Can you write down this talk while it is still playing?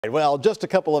Well, just a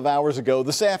couple of hours ago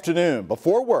this afternoon,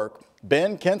 before work,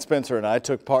 Ben, Kent Spencer, and I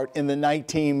took part in the Night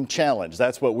Team Challenge.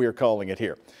 That's what we're calling it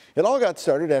here. It all got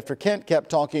started after Kent kept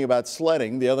talking about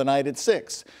sledding the other night at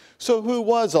 6. So who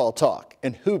was all talk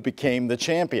and who became the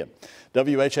champion?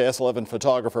 WHAS11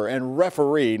 photographer and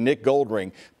referee Nick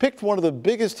Goldring picked one of the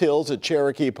biggest hills at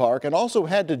Cherokee Park and also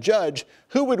had to judge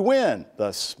who would win the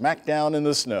smackdown in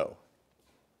the snow.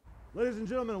 Ladies and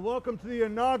gentlemen, welcome to the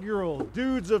inaugural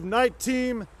Dudes of Night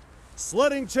Team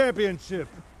Sledding Championship.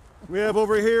 We have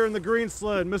over here in the green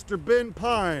sled, Mr. Ben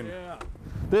Pine. Yeah.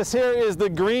 This here is the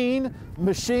green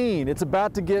machine. It's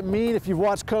about to get mean. If you've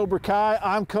watched Cobra Kai,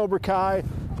 I'm Cobra Kai.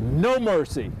 No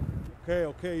mercy.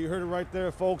 Okay, you heard it right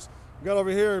there, folks. We got over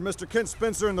here Mr. Kent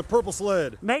Spencer in the purple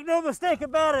sled. Make no mistake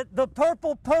about it, the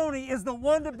purple pony is the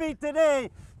one to beat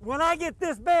today. When I get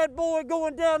this bad boy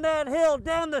going down that hill,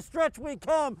 down the stretch we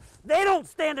come, they don't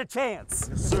stand a chance.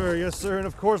 Yes, sir. And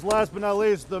of course, last but not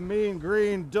least, the mean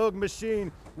green Doug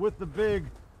machine with the big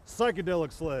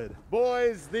psychedelic sled.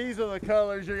 Boys, these are the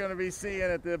colors you're going to be seeing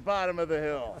at the bottom of the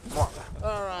hill.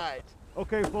 All right.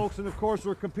 Okay, folks, and of course,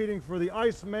 we're competing for the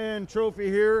Iceman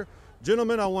trophy here.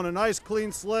 Gentlemen, I want a nice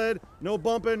clean sled. No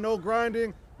bumping, no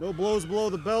grinding, no blows below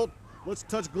the belt. Let's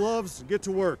touch gloves and get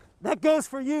to work. That goes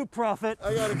for you, Proffitt.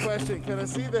 I got a question. Can I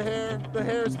see the hair? The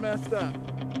hair's messed up.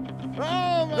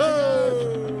 Oh, my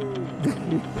gosh.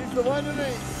 He's the one to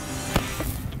me.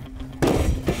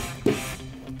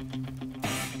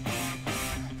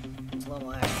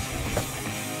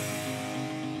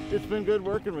 It's been good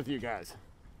working with you guys.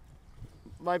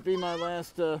 Might be my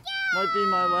last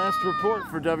report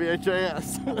for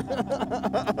WHAS.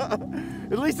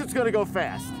 At least it's going to go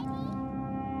fast.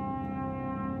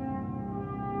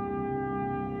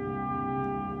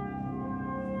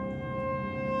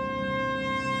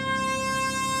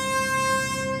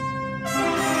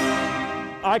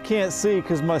 I can't see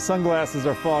because my sunglasses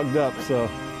are fogged up, so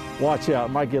watch out.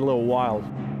 It might get a little wild.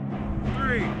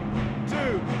 3, 2,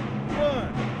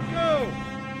 1, go!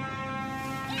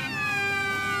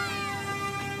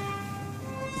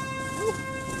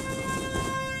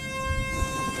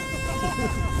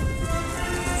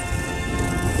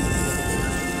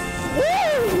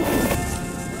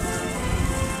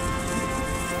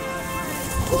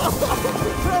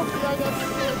 Trophy, I got the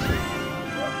trophy.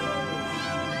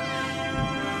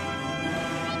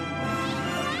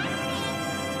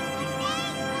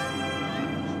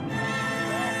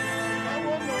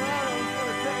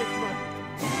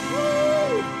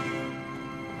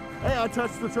 Hey, I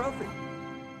touched the trophy.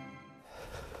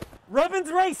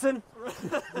 Rubbin's racing.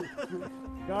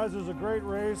 Guys, it was a great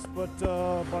race, but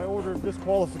by order of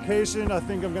disqualification, I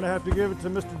think I'm going to have to give it to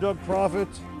Mr. Doug Proffitt.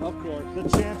 Of course. The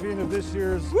champion of this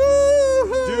year's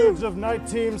Dudes of Night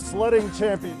Team Sledding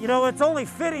Champion. You know, it's only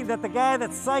fitting that the guy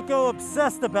that's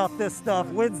psycho-obsessed about this stuff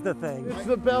wins the thing. It's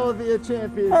the Bellavia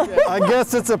Championship. I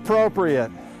guess it's appropriate.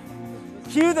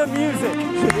 Cue the music.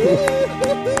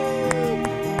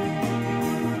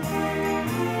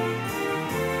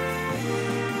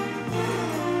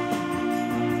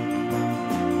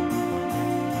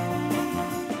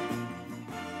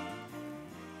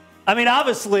 I mean,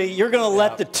 obviously, you're going to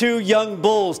let the two young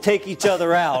bulls take each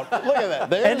other out. Look at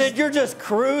that. And then you're just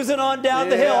cruising on down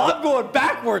the hill. I'm going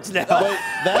backwards now.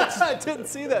 I didn't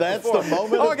see that That's before. the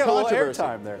moment I of got a little controversy.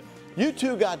 airtime there. You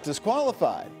two got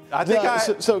disqualified. I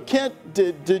think So Kent,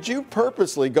 did you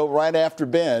purposely go right after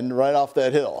Ben right off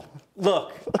that hill?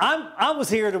 Look, I was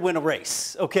here to win a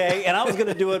race, okay? And I was going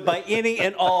to do it by any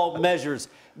and all measures.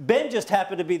 Ben just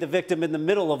happened to be the victim in the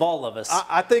middle of all of us.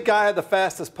 I think I had the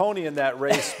fastest pony in that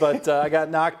race, but I got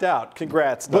knocked out.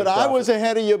 Congrats, Doug But I Proffitt. was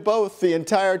ahead of you both the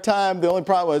entire time. The only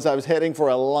problem was I was heading for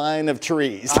a line of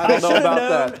trees. I don't know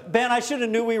about that. Ben, I should have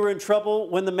knew we were in trouble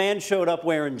when the man showed up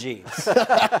wearing jeans.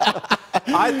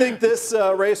 I think this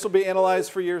race will be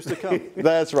analyzed for years to come.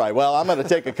 That's right. Well, I'm going to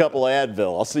take a couple of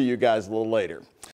Advil. I'll see you guys a little later.